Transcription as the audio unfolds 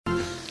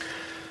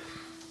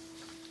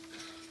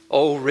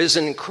O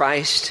risen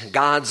Christ,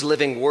 God's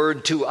living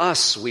word, to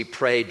us, we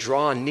pray,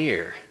 draw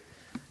near.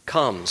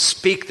 Come,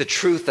 speak the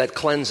truth that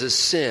cleanses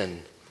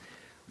sin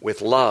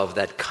with love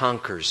that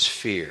conquers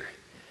fear.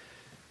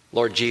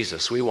 Lord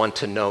Jesus, we want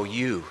to know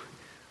you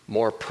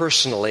more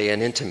personally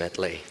and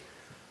intimately.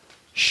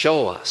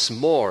 Show us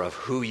more of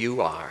who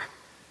you are.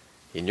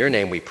 In your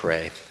name we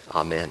pray.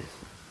 Amen.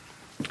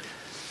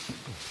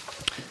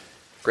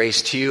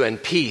 Grace to you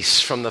and peace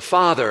from the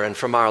Father and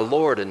from our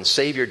Lord and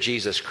Savior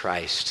Jesus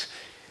Christ.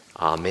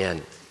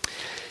 Amen.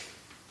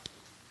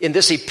 In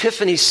this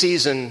Epiphany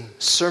season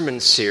sermon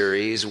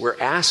series, we're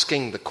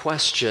asking the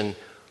question,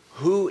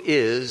 who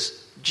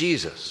is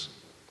Jesus?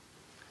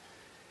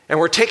 And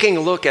we're taking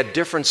a look at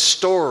different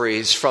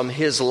stories from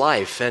his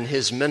life and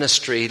his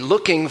ministry,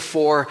 looking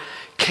for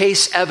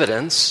case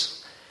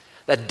evidence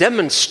that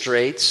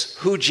demonstrates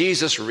who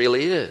Jesus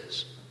really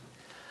is.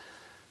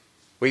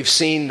 We've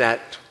seen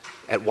that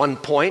at one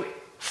point,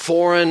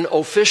 foreign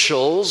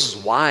officials,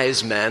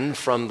 wise men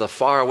from the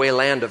faraway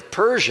land of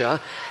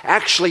Persia,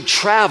 actually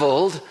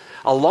traveled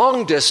a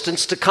long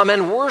distance to come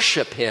and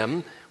worship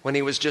him when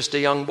he was just a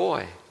young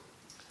boy.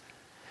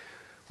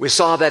 We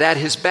saw that at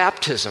his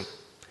baptism,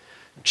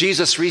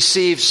 Jesus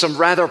received some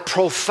rather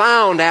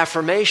profound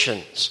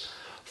affirmations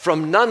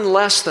from none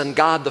less than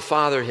God the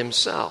Father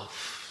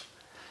himself.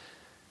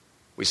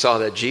 We saw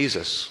that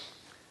Jesus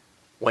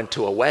went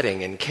to a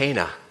wedding in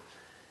Cana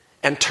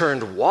and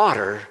turned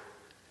water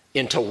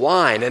into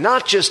wine, and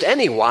not just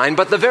any wine,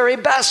 but the very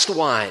best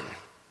wine.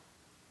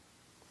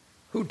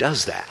 Who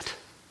does that?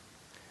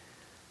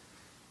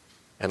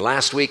 And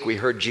last week we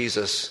heard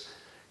Jesus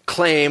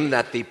claim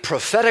that the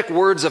prophetic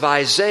words of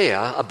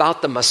Isaiah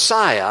about the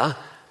Messiah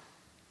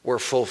were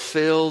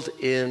fulfilled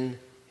in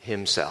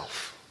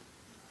himself.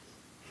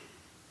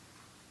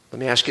 Let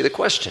me ask you the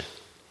question.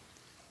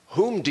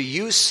 Whom do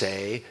you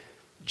say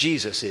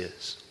Jesus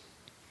is?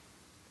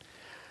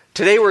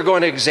 Today we're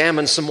going to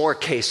examine some more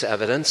case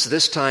evidence,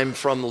 this time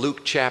from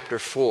Luke chapter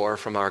 4,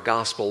 from our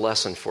gospel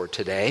lesson for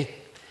today.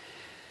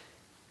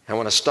 I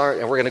want to start,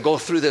 and we're going to go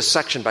through this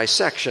section by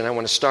section. I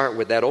want to start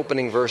with that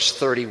opening verse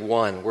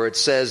 31, where it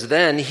says,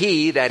 Then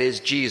he, that is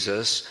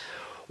Jesus,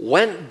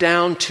 went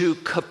down to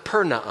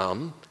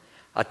Capernaum,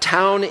 a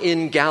town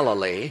in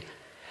Galilee,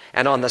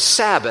 and on the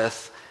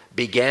Sabbath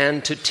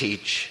began to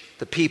teach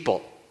the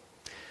people.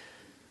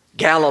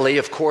 Galilee,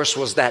 of course,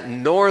 was that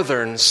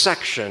northern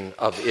section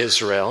of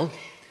Israel.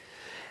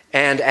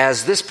 And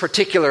as this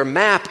particular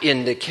map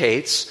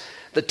indicates,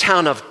 the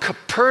town of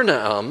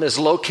Capernaum is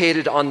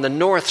located on the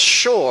north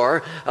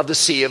shore of the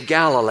Sea of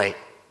Galilee.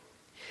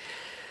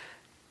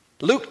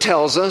 Luke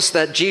tells us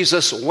that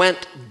Jesus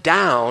went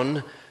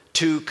down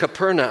to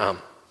Capernaum.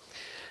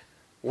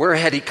 Where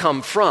had he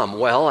come from?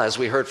 Well, as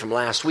we heard from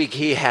last week,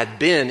 he had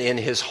been in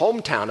his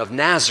hometown of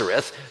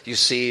Nazareth. You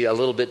see a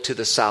little bit to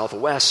the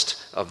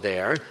southwest of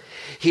there.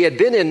 He had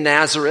been in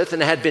Nazareth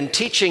and had been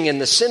teaching in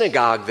the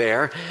synagogue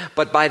there,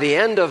 but by the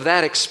end of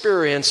that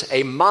experience,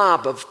 a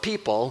mob of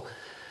people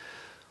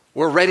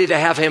were ready to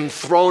have him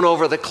thrown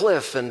over the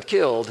cliff and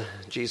killed.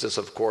 Jesus,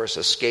 of course,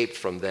 escaped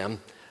from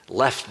them,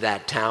 left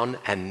that town,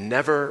 and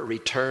never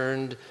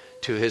returned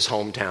to his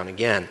hometown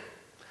again.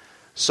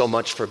 So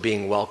much for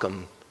being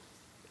welcome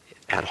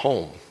at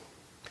home.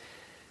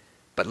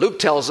 But Luke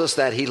tells us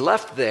that he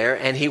left there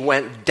and he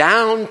went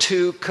down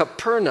to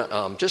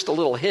Capernaum. Just a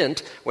little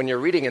hint, when you're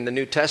reading in the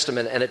New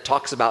Testament and it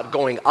talks about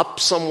going up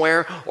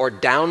somewhere or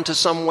down to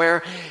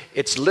somewhere,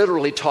 it's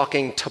literally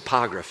talking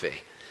topography.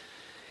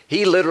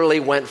 He literally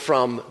went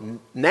from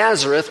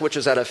Nazareth, which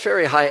is at a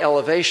very high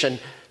elevation,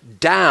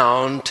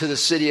 down to the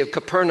city of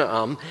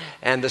Capernaum,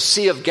 and the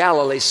Sea of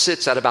Galilee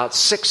sits at about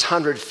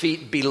 600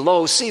 feet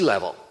below sea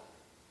level.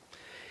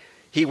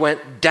 He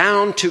went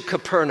down to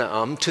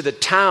Capernaum, to the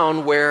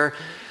town where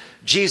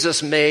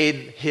Jesus made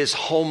his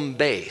home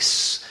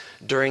base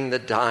during the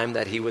time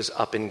that he was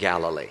up in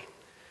Galilee.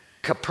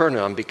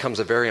 Capernaum becomes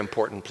a very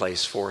important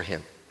place for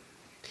him.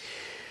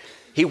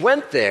 He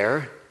went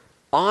there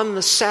on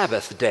the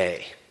Sabbath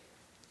day,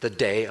 the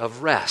day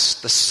of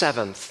rest, the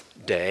seventh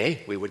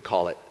day, we would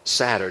call it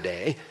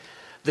Saturday,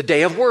 the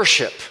day of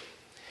worship.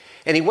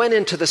 And he went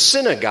into the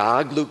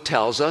synagogue, Luke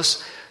tells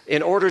us,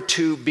 in order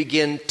to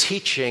begin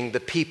teaching the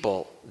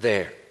people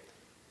there.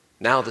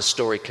 Now the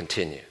story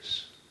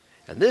continues.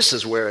 And this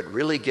is where it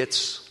really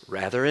gets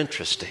rather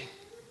interesting.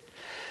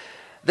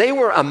 They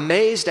were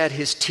amazed at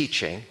his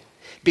teaching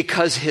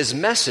because his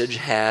message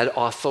had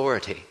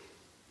authority.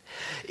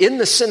 In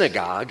the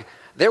synagogue,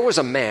 there was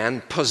a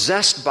man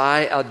possessed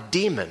by a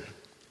demon,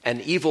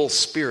 an evil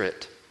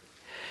spirit.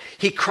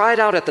 He cried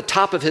out at the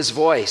top of his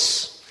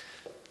voice.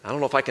 I don't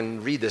know if I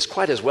can read this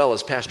quite as well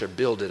as Pastor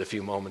Bill did a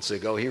few moments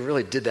ago. He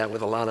really did that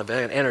with a lot of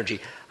energy.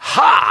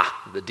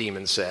 Ha! The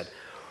demon said.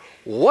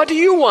 What do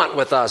you want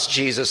with us,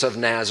 Jesus of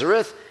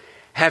Nazareth?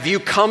 Have you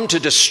come to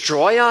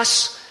destroy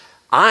us?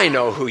 I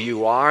know who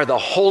you are, the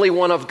Holy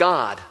One of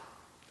God.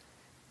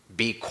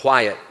 Be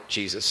quiet,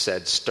 Jesus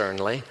said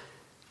sternly.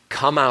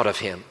 Come out of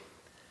him.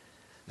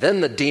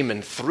 Then the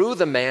demon threw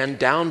the man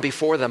down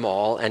before them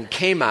all and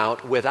came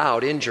out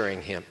without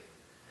injuring him.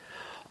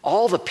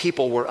 All the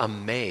people were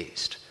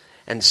amazed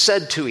and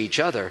said to each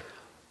other,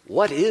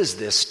 "What is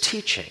this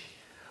teaching?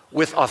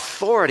 With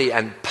authority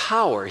and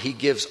power he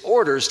gives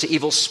orders to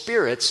evil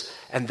spirits,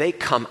 and they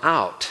come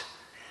out."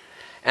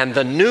 And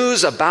the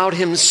news about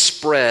him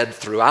spread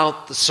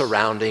throughout the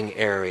surrounding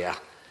area.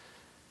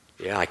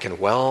 Yeah, I can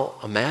well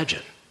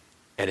imagine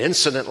an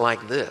incident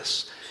like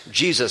this.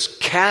 Jesus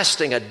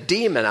casting a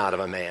demon out of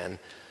a man,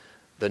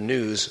 the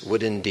news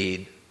would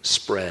indeed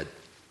spread.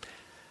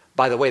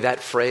 By the way,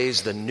 that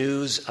phrase, the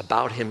news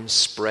about him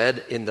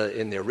spread, in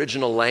the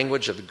original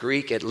language of the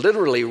Greek, it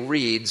literally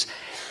reads,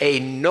 a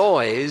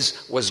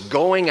noise was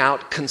going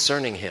out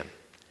concerning him.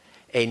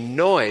 A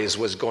noise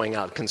was going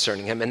out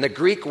concerning him. And the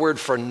Greek word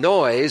for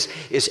noise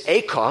is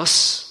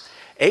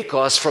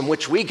ekos, from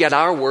which we get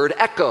our word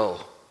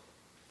echo.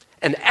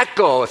 An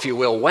echo, if you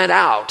will, went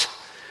out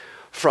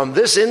from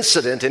this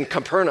incident in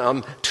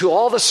Capernaum to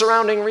all the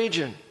surrounding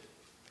region.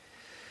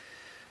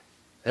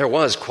 There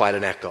was quite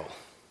an echo.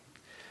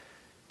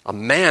 A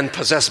man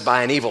possessed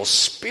by an evil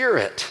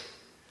spirit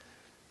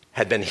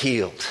had been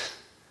healed.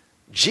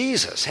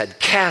 Jesus had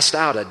cast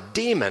out a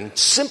demon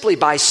simply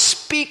by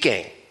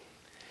speaking.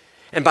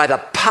 And by the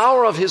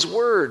power of his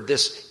word,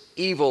 this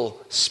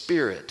evil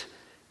spirit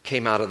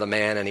came out of the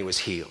man and he was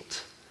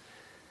healed.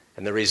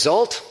 And the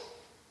result?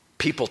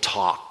 People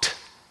talked.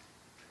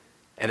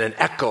 And an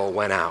echo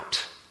went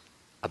out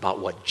about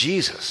what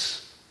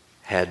Jesus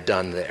had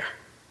done there.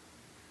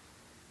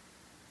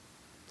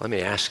 Let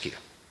me ask you,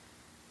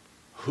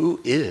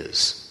 who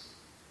is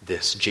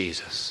this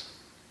Jesus?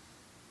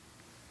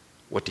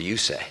 What do you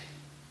say?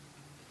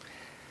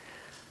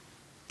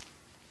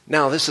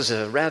 Now, this is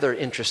a rather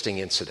interesting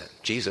incident.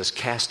 Jesus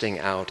casting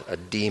out a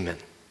demon.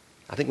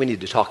 I think we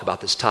need to talk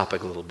about this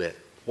topic a little bit.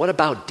 What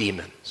about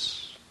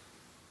demons?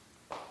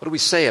 What do we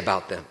say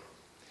about them?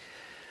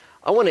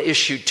 I want to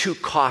issue two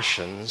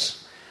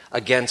cautions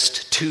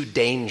against two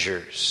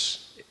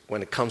dangers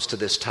when it comes to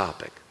this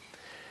topic.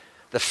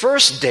 The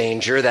first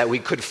danger that we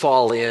could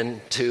fall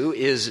into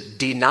is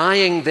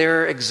denying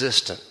their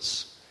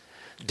existence.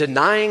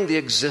 Denying the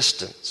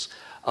existence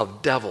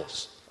of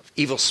devils, of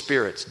evil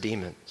spirits,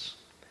 demons.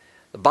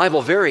 The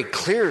Bible very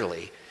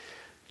clearly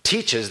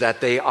teaches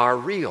that they are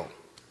real.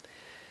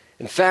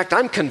 In fact,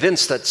 I'm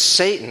convinced that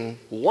Satan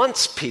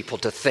wants people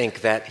to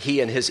think that he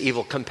and his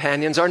evil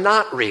companions are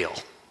not real.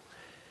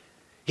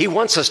 He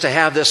wants us to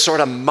have this sort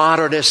of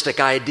modernistic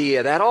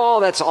idea that,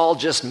 that's all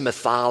just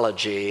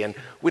mythology, and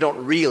we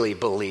don't really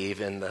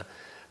believe in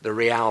the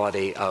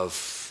reality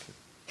of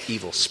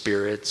evil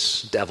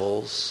spirits,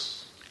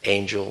 devils,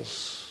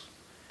 angels.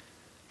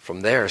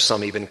 From there,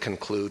 some even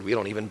conclude we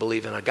don't even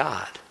believe in a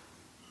God.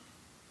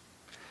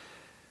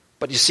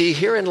 But you see,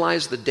 herein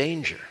lies the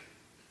danger.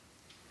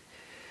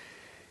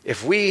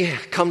 If we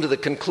come to the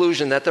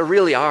conclusion that there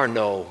really are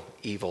no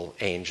evil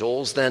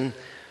angels, then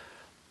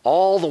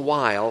all the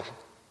while,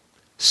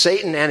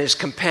 Satan and his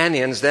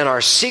companions then are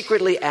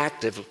secretly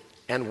active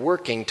and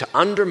working to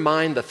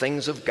undermine the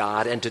things of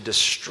God and to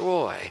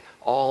destroy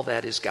all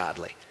that is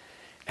godly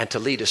and to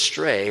lead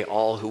astray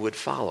all who would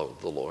follow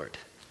the Lord.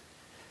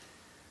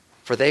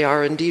 For they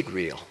are indeed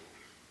real.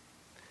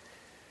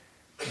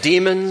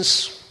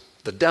 Demons,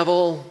 the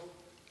devil,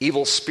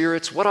 evil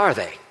spirits, what are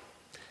they?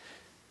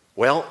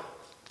 Well,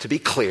 to be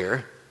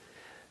clear,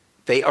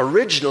 they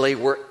originally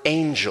were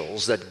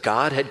angels that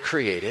God had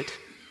created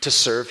to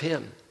serve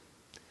him.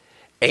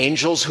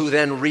 Angels who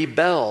then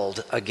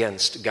rebelled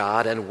against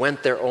God and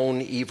went their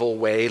own evil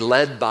way,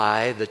 led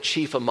by the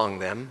chief among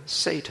them,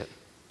 Satan.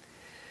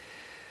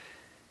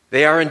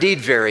 They are indeed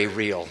very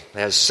real.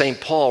 As St.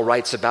 Paul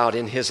writes about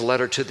in his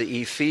letter to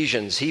the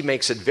Ephesians, he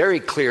makes it very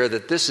clear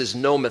that this is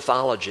no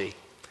mythology.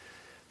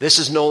 This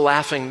is no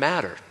laughing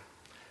matter.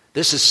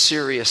 This is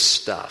serious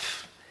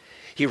stuff.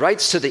 He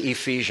writes to the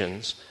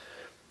Ephesians,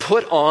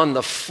 "Put on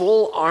the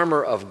full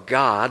armor of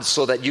God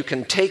so that you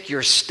can take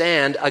your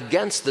stand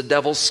against the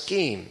devil's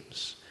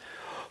schemes.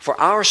 For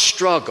our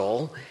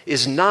struggle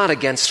is not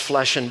against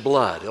flesh and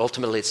blood."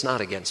 Ultimately, it's not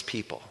against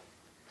people.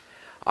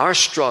 Our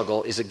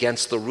struggle is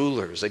against the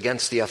rulers,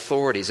 against the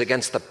authorities,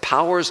 against the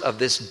powers of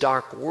this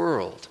dark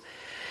world,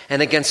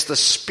 and against the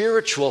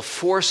spiritual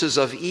forces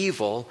of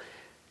evil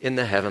in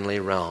the heavenly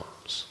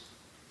realms.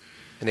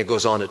 And it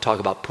goes on to talk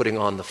about putting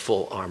on the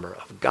full armor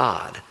of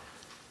God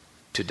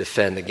to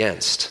defend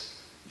against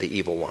the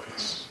evil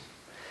ones.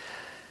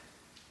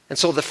 And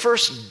so the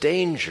first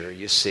danger,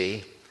 you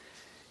see,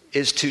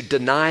 is to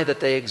deny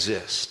that they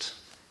exist.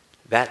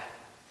 That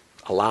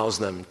allows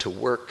them to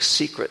work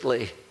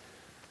secretly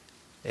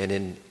and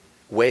in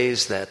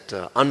ways that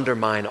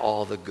undermine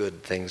all the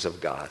good things of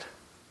God.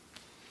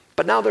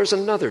 But now there's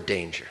another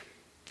danger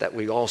that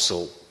we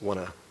also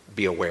want to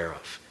be aware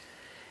of.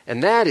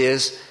 And that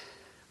is,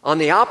 on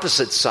the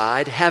opposite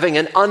side, having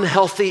an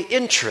unhealthy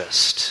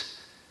interest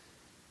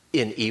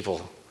in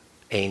evil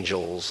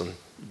angels and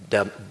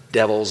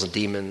devils and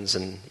demons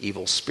and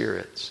evil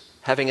spirits.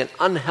 Having an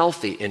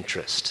unhealthy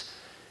interest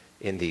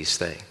in these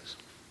things.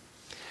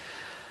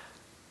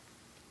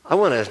 I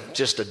want to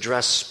just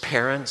address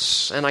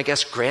parents, and I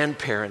guess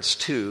grandparents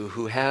too,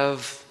 who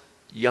have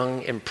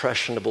young,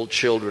 impressionable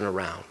children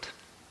around.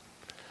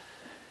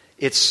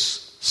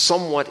 It's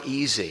somewhat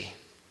easy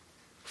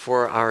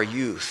for our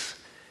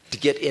youth to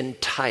get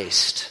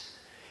enticed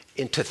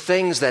into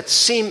things that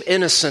seem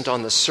innocent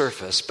on the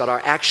surface, but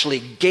are actually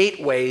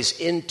gateways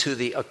into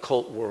the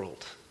occult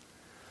world.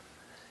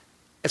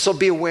 And so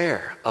be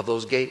aware of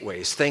those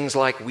gateways. Things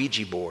like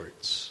Ouija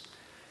boards,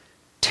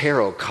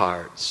 tarot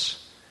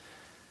cards,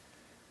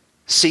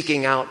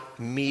 seeking out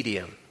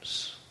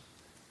mediums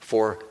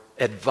for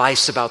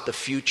advice about the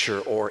future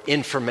or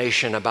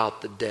information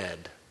about the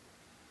dead.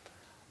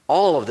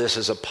 All of this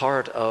is a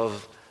part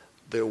of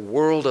the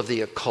world of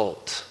the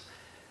occult.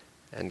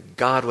 And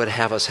God would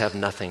have us have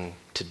nothing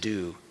to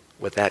do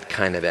with that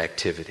kind of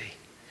activity.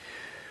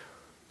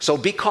 So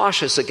be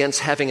cautious against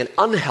having an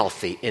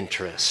unhealthy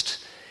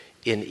interest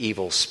in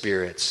evil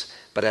spirits,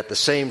 but at the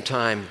same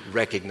time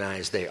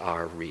recognize they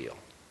are real.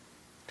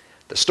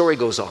 The story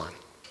goes on.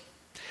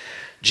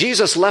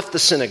 Jesus left the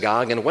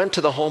synagogue and went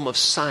to the home of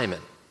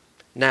Simon.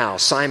 Now,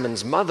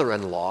 Simon's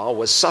mother-in-law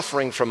was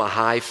suffering from a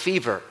high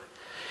fever,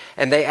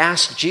 and they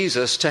asked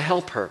Jesus to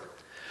help her.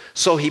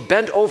 So he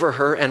bent over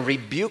her and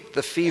rebuked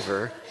the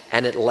fever,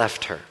 and it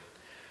left her.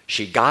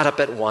 She got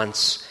up at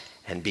once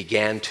and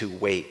began to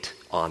wait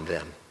on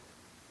them.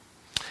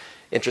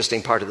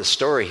 Interesting part of the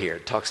story here.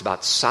 It talks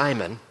about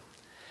Simon.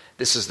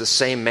 This is the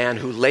same man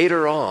who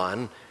later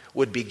on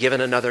would be given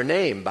another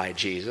name by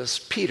Jesus,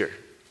 Peter.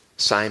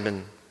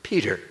 Simon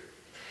Peter.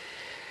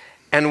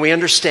 And we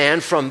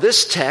understand from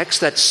this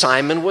text that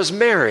Simon was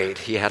married.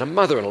 He had a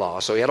mother-in-law,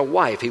 so he had a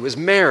wife. He was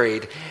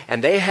married,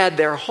 and they had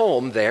their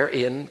home there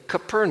in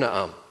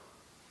Capernaum.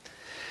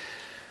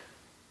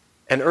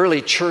 An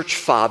early church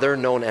father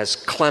known as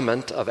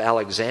Clement of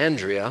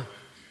Alexandria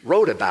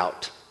wrote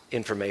about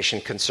information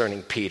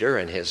concerning Peter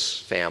and his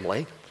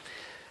family.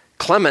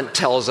 Clement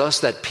tells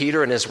us that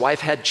Peter and his wife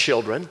had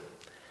children,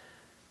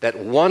 that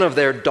one of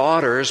their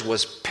daughters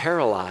was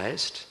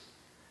paralyzed,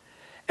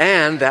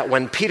 and that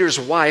when Peter's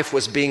wife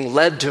was being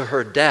led to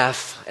her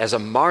death as a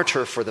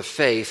martyr for the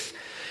faith,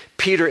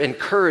 Peter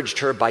encouraged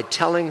her by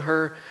telling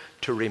her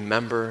to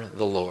remember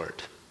the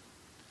Lord.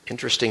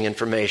 Interesting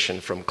information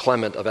from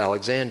Clement of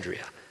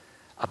Alexandria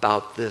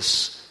about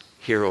this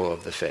hero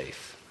of the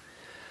faith.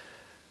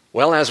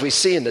 Well, as we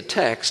see in the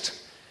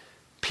text,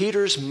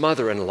 Peter's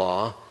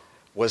mother-in-law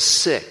was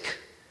sick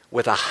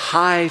with a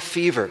high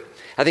fever.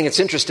 I think it's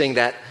interesting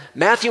that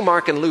Matthew,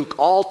 Mark, and Luke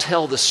all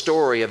tell the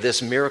story of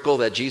this miracle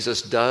that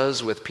Jesus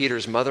does with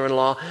Peter's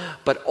mother-in-law,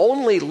 but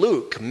only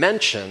Luke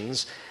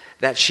mentions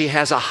that she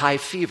has a high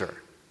fever.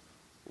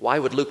 Why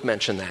would Luke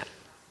mention that?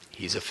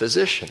 He's a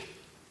physician.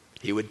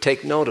 He would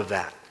take note of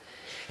that.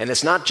 And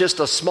it's not just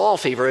a small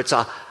fever, it's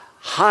a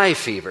high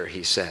fever,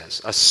 he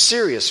says, a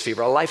serious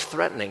fever, a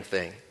life-threatening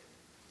thing.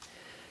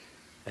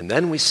 And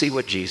then we see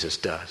what Jesus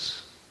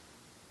does.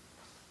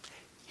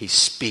 He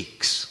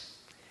speaks.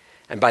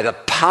 And by the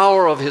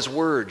power of his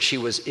word, she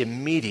was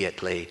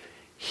immediately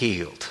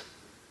healed.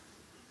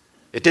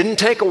 It didn't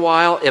take a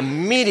while.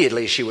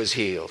 Immediately she was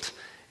healed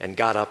and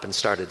got up and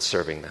started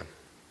serving them.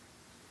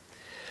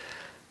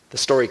 The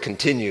story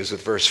continues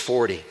with verse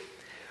 40.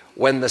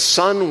 When the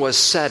sun was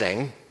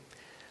setting,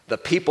 the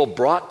people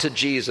brought to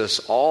Jesus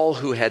all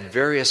who had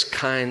various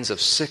kinds of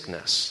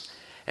sickness,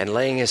 and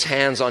laying his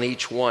hands on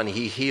each one,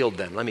 he healed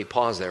them. Let me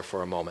pause there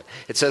for a moment.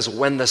 It says,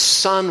 when the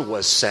sun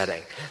was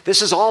setting.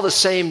 This is all the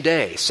same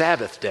day,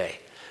 Sabbath day.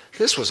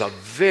 This was a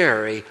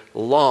very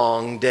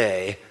long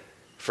day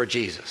for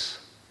Jesus.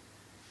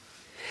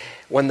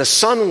 When the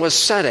sun was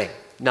setting.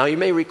 Now you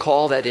may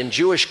recall that in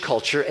Jewish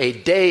culture, a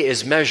day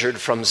is measured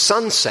from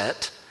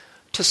sunset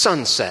to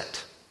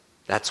sunset.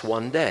 That's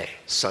one day,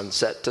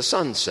 sunset to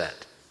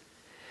sunset.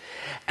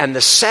 And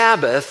the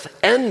Sabbath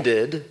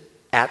ended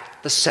at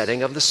the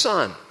setting of the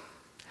sun.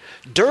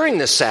 During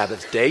the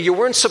Sabbath day, you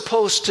weren't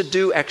supposed to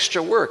do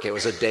extra work. It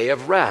was a day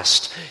of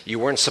rest. You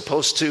weren't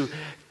supposed to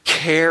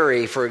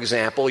carry, for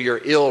example,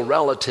 your ill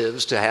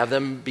relatives to have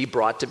them be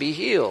brought to be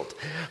healed.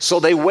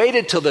 So they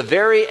waited till the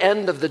very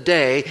end of the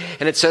day,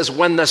 and it says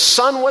when the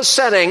sun was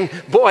setting,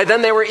 boy,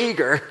 then they were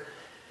eager.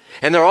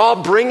 And they're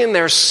all bringing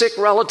their sick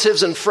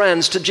relatives and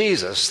friends to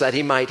Jesus that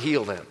he might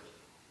heal them.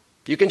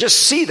 You can just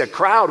see the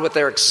crowd with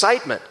their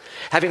excitement.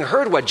 Having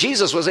heard what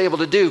Jesus was able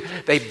to do,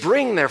 they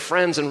bring their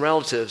friends and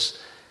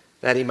relatives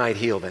that he might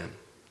heal them.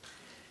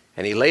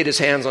 And he laid his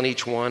hands on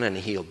each one and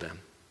healed them.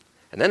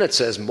 And then it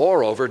says,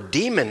 moreover,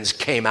 demons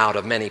came out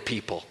of many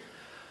people,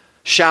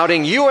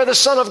 shouting, "You are the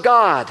Son of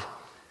God."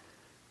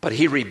 But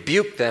he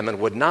rebuked them and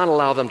would not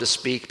allow them to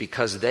speak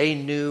because they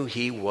knew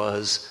he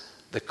was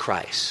the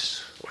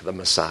Christ, or the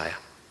Messiah.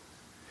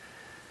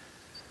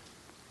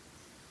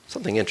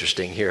 Something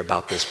interesting here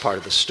about this part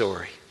of the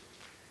story.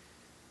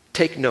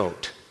 Take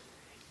note.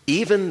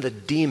 Even the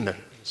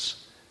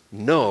demons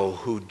know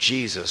who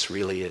Jesus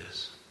really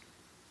is.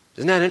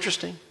 Isn't that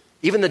interesting?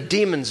 Even the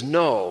demons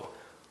know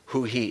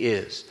who he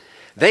is.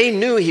 They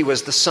knew he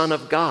was the Son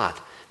of God.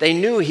 They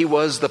knew he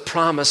was the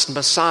promised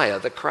Messiah,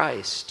 the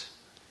Christ.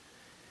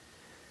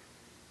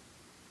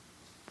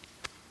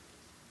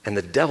 And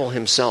the devil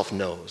himself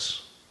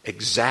knows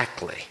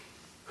exactly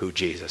who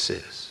Jesus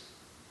is.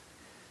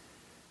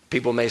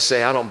 People may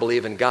say, I don't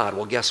believe in God.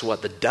 Well, guess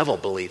what? The devil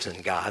believes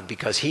in God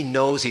because he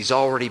knows he's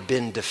already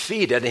been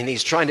defeated and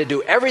he's trying to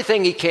do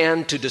everything he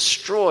can to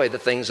destroy the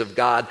things of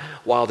God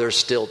while there's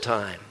still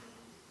time.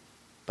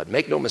 But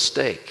make no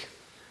mistake,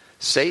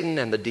 Satan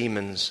and the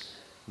demons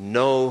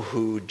know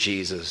who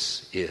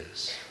Jesus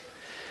is.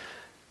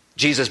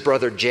 Jesus'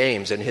 brother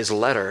James, in his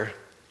letter,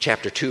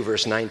 chapter 2,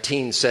 verse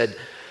 19, said,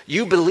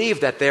 you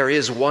believe that there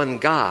is one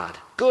God.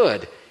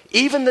 Good.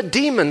 Even the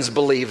demons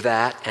believe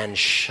that and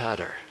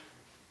shudder.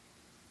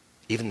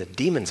 Even the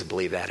demons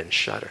believe that and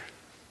shudder.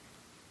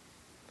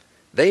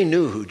 They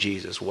knew who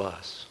Jesus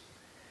was.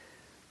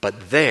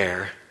 But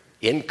there,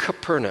 in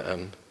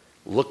Capernaum,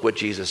 look what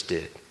Jesus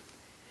did.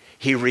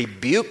 He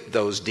rebuked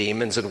those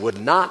demons and would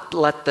not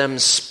let them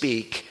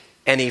speak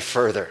any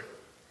further.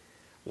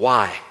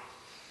 Why?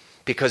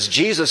 Because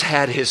Jesus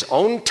had his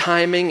own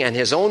timing and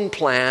his own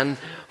plan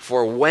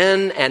for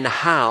when and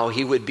how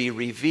he would be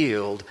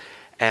revealed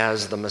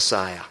as the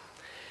Messiah.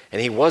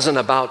 And he wasn't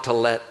about to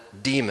let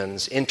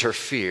demons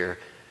interfere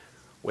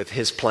with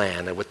his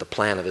plan and with the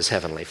plan of his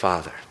heavenly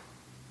Father.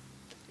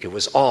 It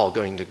was all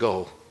going to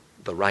go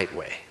the right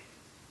way.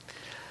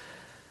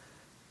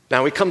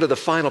 Now we come to the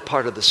final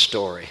part of the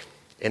story.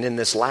 And in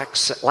this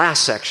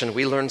last section,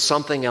 we learn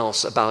something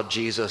else about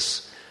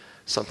Jesus,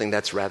 something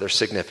that's rather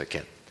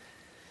significant.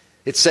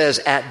 It says,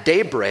 at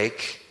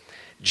daybreak,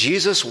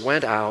 Jesus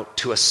went out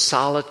to a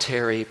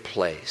solitary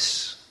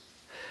place.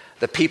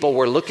 The people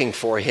were looking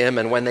for him,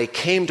 and when they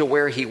came to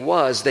where he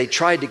was, they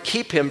tried to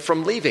keep him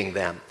from leaving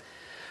them.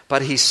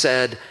 But he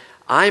said,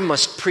 I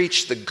must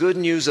preach the good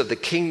news of the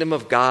kingdom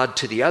of God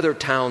to the other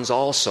towns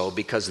also,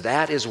 because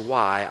that is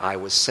why I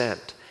was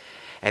sent.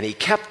 And he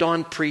kept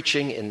on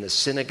preaching in the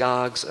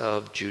synagogues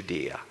of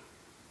Judea.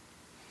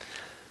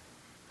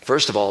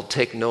 First of all,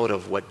 take note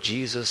of what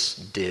Jesus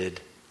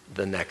did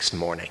the next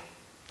morning.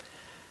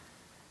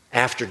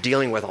 After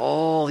dealing with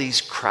all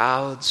these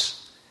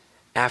crowds,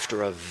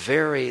 after a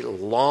very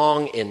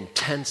long,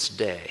 intense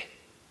day,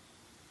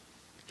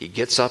 he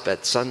gets up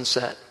at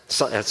sunrise,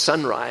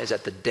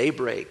 at the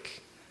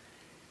daybreak,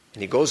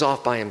 and he goes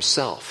off by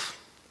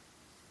himself,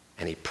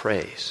 and he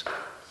prays.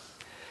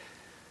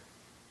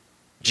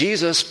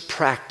 Jesus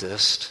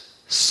practiced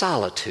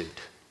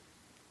solitude.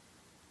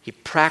 He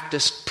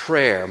practiced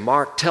prayer.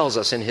 Mark tells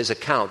us in his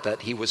account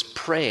that he was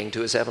praying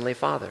to his heavenly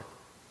Father.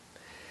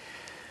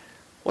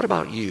 What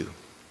about you?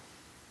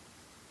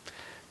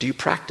 Do you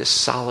practice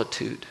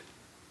solitude?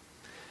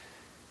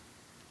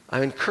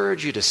 I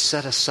encourage you to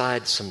set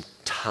aside some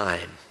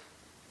time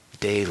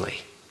daily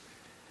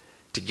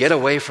to get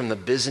away from the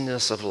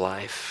busyness of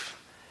life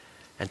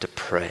and to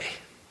pray.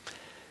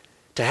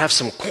 To have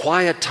some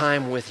quiet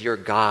time with your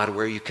God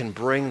where you can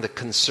bring the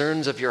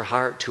concerns of your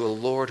heart to a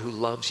Lord who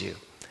loves you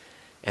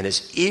and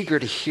is eager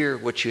to hear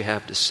what you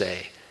have to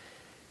say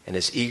and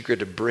is eager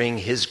to bring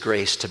his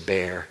grace to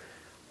bear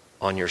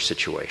on your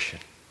situation.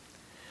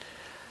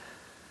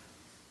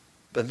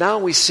 But now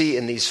we see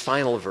in these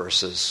final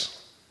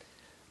verses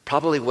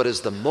probably what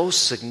is the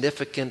most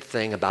significant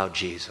thing about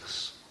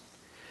Jesus.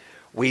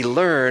 We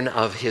learn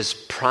of his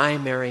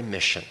primary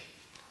mission.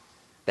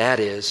 That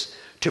is,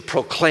 to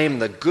proclaim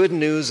the good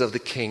news of the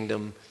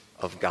kingdom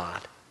of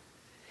God.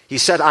 He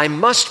said, I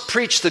must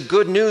preach the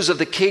good news of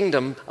the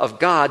kingdom of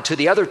God to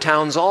the other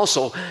towns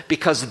also,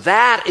 because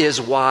that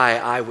is why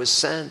I was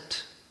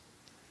sent.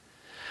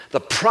 The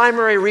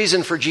primary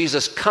reason for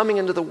Jesus coming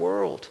into the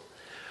world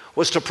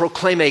was to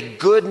proclaim a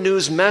good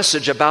news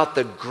message about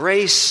the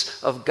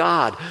grace of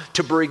God,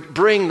 to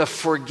bring the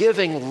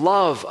forgiving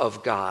love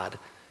of God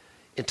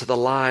into the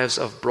lives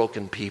of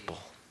broken people.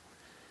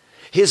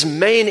 His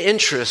main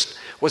interest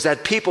was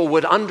that people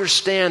would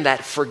understand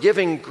that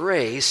forgiving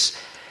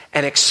grace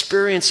and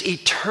experience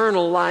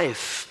eternal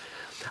life,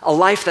 a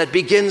life that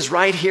begins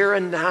right here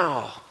and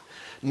now,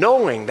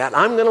 knowing that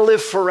I'm going to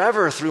live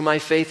forever through my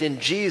faith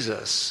in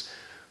Jesus,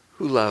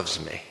 who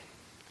loves me.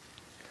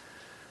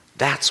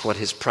 That's what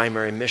his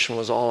primary mission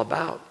was all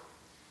about.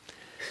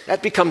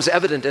 That becomes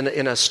evident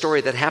in a story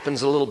that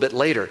happens a little bit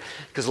later,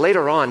 because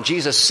later on,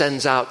 Jesus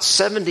sends out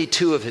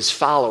 72 of his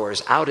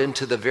followers out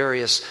into the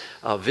various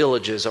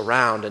villages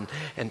around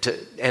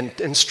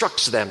and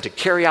instructs them to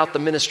carry out the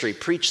ministry,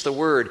 preach the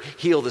word,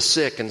 heal the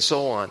sick, and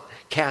so on,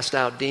 cast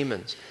out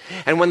demons.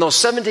 And when those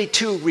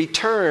 72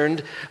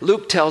 returned,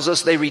 Luke tells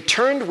us they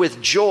returned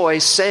with joy,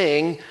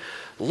 saying,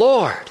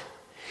 Lord,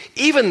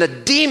 even the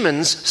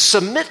demons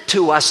submit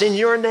to us in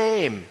your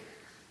name.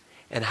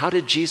 And how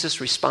did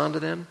Jesus respond to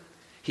them?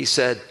 He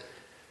said,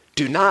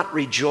 do not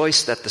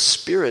rejoice that the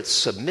spirits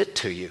submit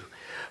to you,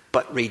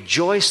 but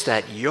rejoice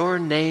that your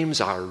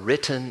names are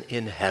written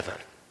in heaven.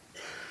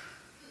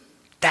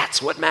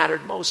 That's what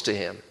mattered most to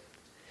him.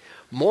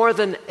 More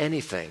than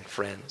anything,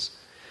 friends,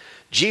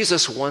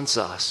 Jesus wants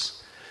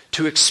us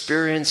to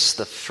experience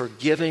the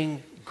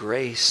forgiving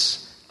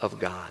grace of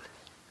God.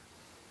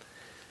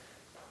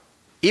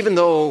 Even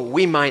though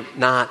we might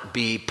not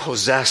be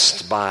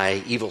possessed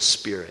by evil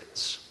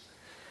spirits,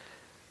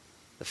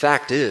 The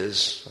fact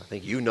is, I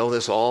think you know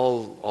this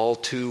all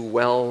too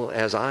well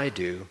as I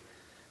do,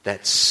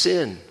 that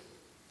sin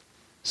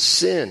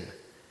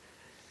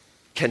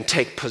can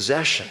take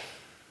possession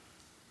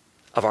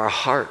of our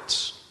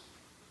hearts.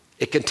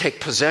 It can take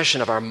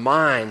possession of our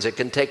minds. It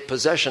can take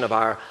possession of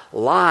our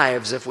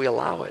lives if we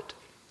allow it.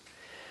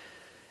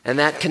 And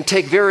that can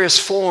take various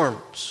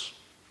forms.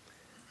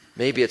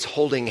 Maybe it's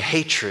holding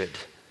hatred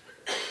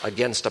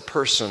against a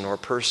person or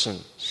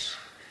persons.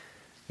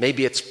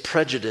 Maybe it's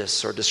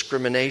prejudice or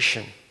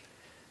discrimination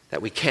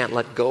that we can't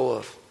let go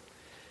of.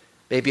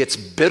 Maybe it's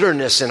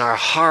bitterness in our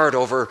heart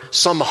over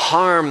some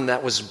harm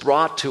that was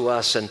brought to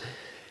us and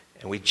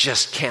we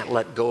just can't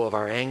let go of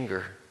our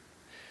anger.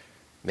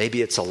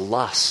 Maybe it's a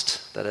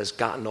lust that has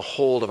gotten a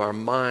hold of our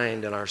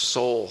mind and our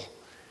soul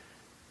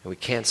and we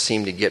can't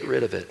seem to get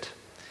rid of it.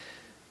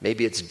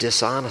 Maybe it's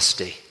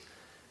dishonesty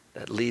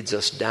that leads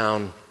us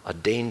down a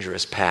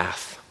dangerous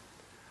path.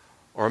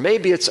 Or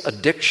maybe it's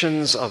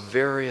addictions of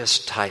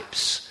various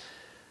types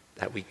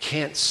that we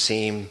can't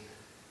seem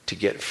to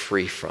get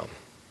free from.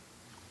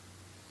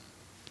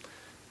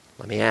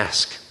 Let me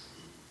ask,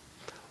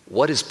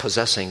 what is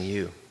possessing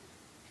you?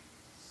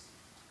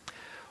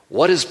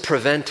 What is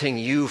preventing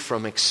you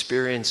from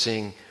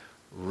experiencing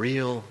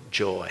real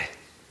joy?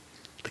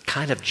 The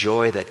kind of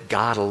joy that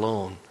God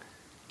alone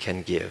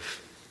can give.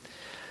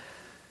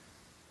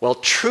 Well,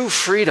 true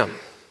freedom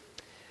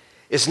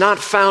is not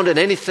found in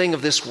anything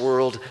of this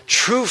world.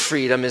 True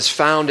freedom is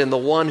found in the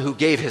one who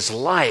gave his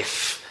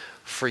life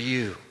for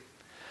you.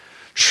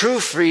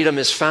 True freedom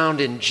is found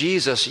in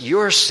Jesus,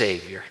 your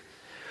Savior,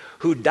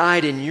 who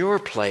died in your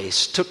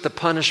place, took the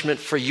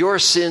punishment for your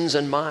sins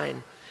and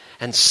mine,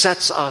 and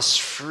sets us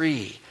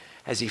free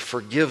as he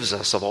forgives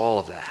us of all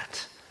of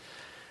that.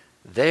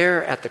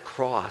 There at the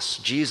cross,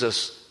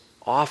 Jesus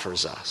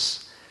offers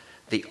us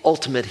the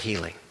ultimate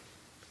healing,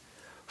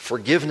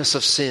 forgiveness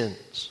of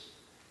sins,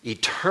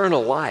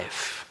 eternal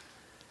life,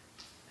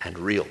 and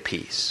real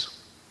peace.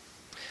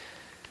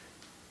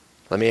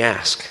 Let me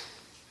ask,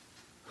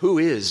 who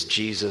is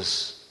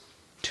Jesus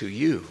to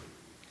you?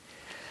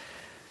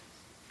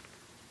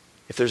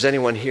 If there's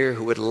anyone here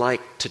who would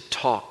like to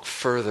talk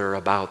further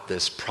about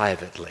this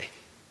privately,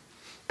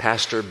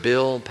 Pastor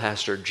Bill,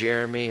 Pastor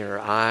Jeremy, or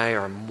I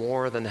are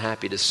more than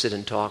happy to sit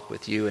and talk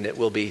with you, and it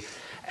will be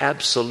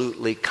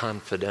absolutely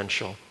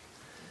confidential.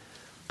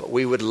 But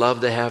we would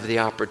love to have the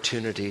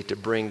opportunity to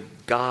bring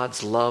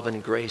God's love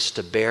and grace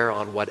to bear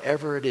on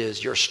whatever it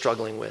is you're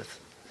struggling with.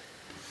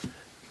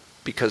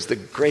 Because the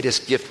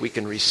greatest gift we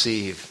can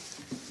receive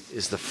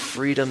is the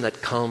freedom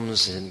that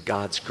comes in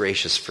God's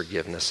gracious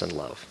forgiveness and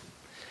love.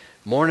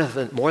 More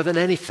than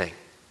anything,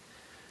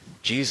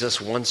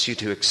 Jesus wants you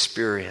to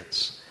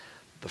experience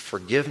the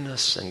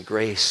forgiveness and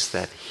grace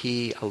that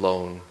he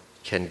alone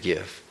can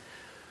give.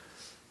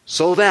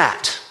 So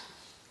that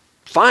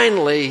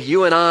finally,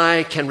 you and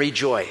I can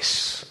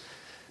rejoice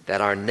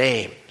that our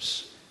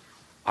names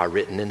are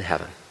written in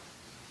heaven.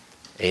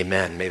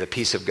 Amen. May the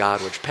peace of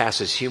God, which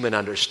passes human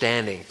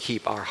understanding,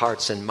 keep our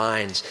hearts and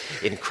minds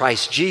in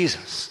Christ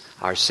Jesus,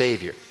 our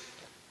Savior.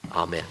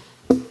 Amen.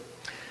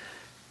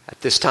 At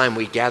this time,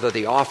 we gather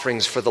the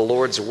offerings for the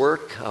Lord's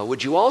work.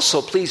 Would you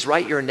also please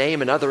write your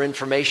name and other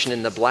information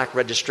in the black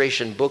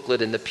registration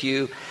booklet in the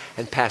pew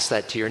and pass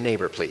that to your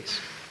neighbor, please.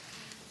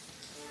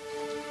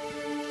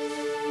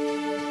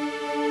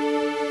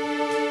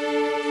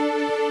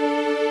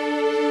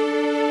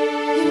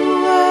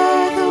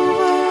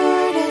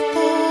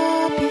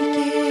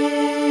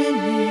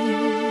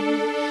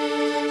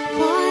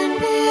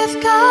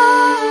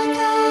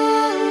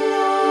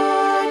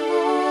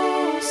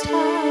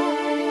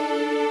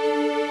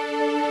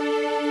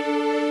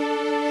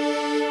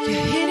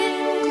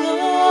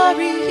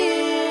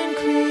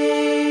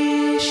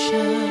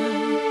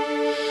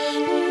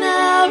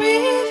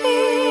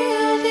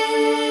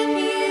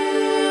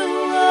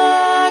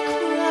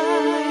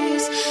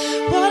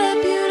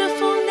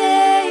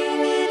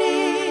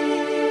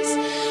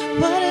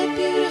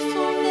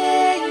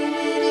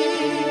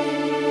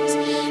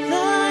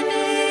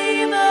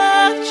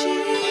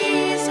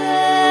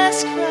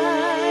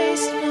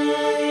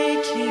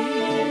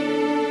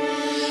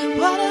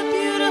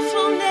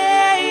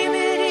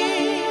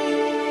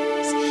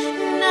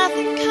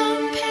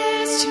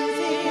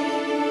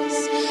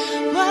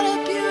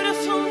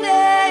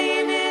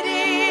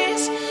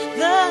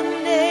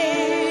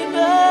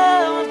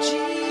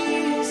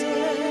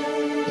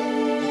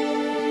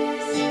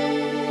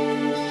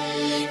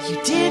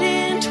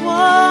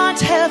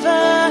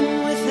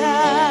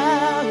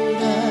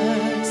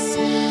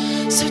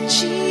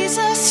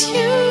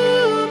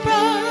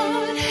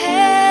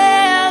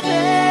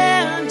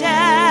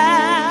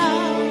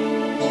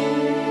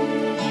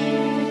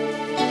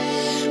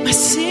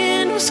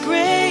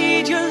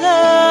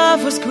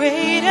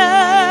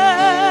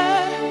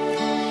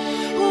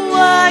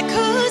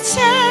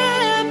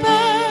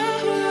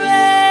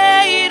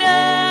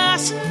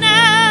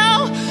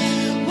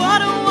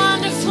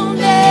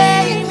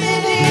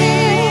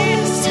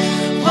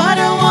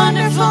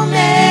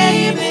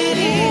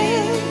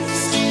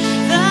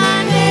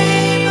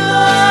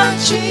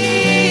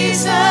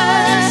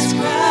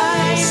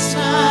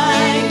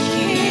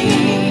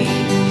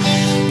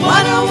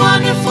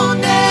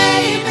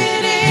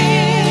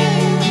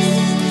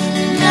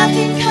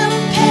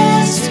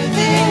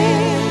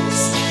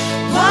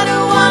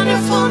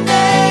 wonderful name.